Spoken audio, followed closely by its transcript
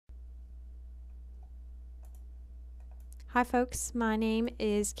Hi folks, my name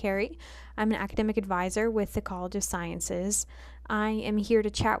is Carrie. I'm an academic advisor with the College of Sciences. I am here to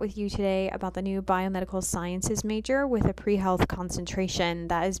chat with you today about the new Biomedical Sciences major with a pre-health concentration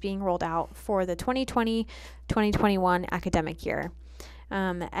that is being rolled out for the 2020-2021 academic year.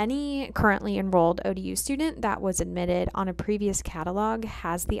 Any currently enrolled ODU student that was admitted on a previous catalog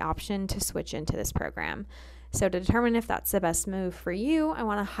has the option to switch into this program. So to determine if that's the best move for you, I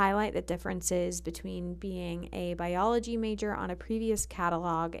want to highlight the differences between being a biology major on a previous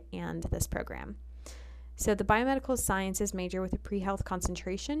catalog and this program. So the biomedical sciences major with a pre-health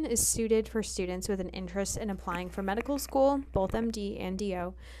concentration is suited for students with an interest in applying for medical school, both MD and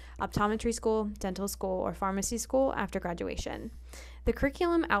DO, optometry school, dental school, or pharmacy school after graduation. The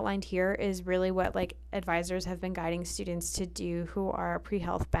curriculum outlined here is really what advisors have been guiding students to do who are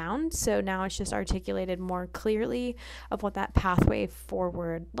pre-health bound. So now it's just articulated more clearly of what that pathway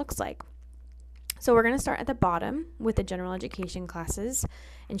forward looks like. So we're going to start at the bottom with the general education classes.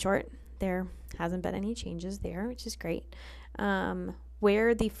 In short, there hasn't been any changes there, which is great.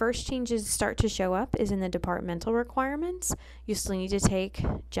 Where the first changes start to show up is in the departmental requirements. You still need to take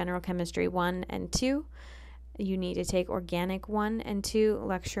General Chemistry 1 and 2. You need to take Organic 1 and 2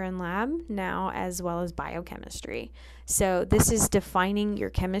 lecture and lab now, as well as Biochemistry. So this is defining your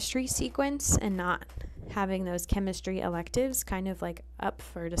chemistry sequence and not having those chemistry electives kind of up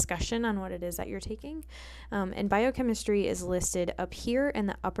for discussion on what it is that you're taking. And Biochemistry is listed up here in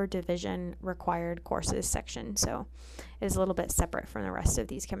the upper division required courses section. So it is a little bit separate from the rest of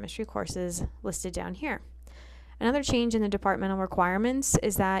these chemistry courses listed down here. Another change in the departmental requirements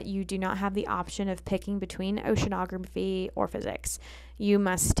is that you do not have the option of picking between oceanography or physics. You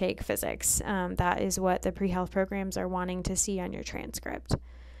must take physics. That is what the pre-health programs are wanting to see on your transcript.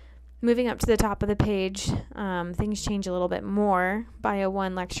 Moving up to the top of the page, things change a little bit more. Bio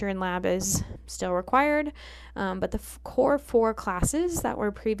 1 lecture and lab is still required, but the core 4 classes that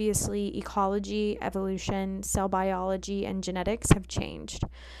were previously ecology, evolution, cell biology, and genetics have changed.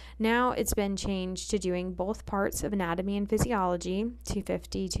 Now it's been changed to doing both parts of anatomy and physiology,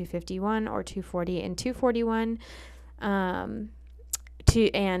 250, 251, or 240 and 241,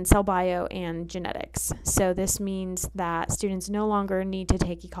 and cell bio and genetics. So this means that students no longer need to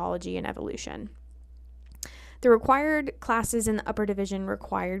take ecology and evolution. The required classes in the upper division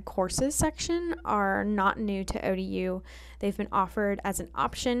required courses section are not new to ODU. They've been offered as an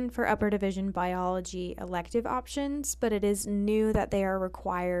option for upper division biology elective options, but it is new that they are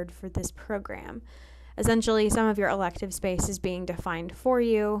required for this program. Essentially, some of your elective space is being defined for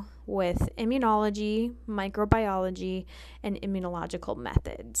you with immunology, microbiology, and immunological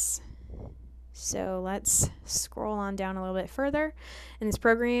methods. So let's scroll on down a little bit further. In this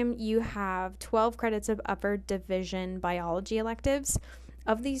program, you have 12 credits of upper division biology electives.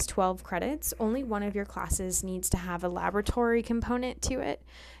 Of these 12 credits, only one of your classes needs to have a laboratory component to it.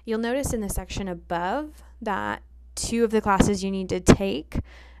 You'll notice in the section above that 2 of the classes you need to take,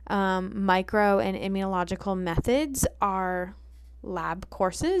 micro and immunological methods, are lab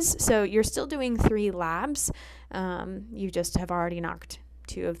courses. So you're still doing 3 labs. You just have already knocked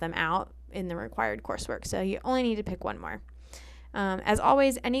 2 of them out in the required coursework, so you only need to pick 1 more. As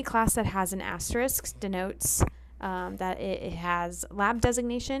always, any class that has an asterisk denotes that it has lab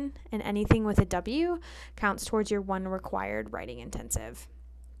designation, and anything with a W counts towards your 1 required writing intensive.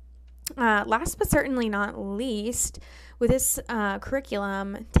 Last but certainly not least, with this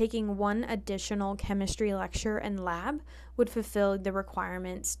curriculum, taking 1 additional chemistry lecture and lab would fulfill the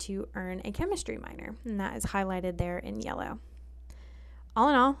requirements to earn a chemistry minor, and that is highlighted there in yellow. All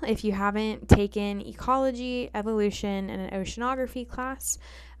in all, if you haven't taken ecology, evolution, and an oceanography class,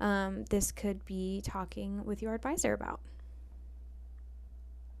 this could be talking with your advisor about.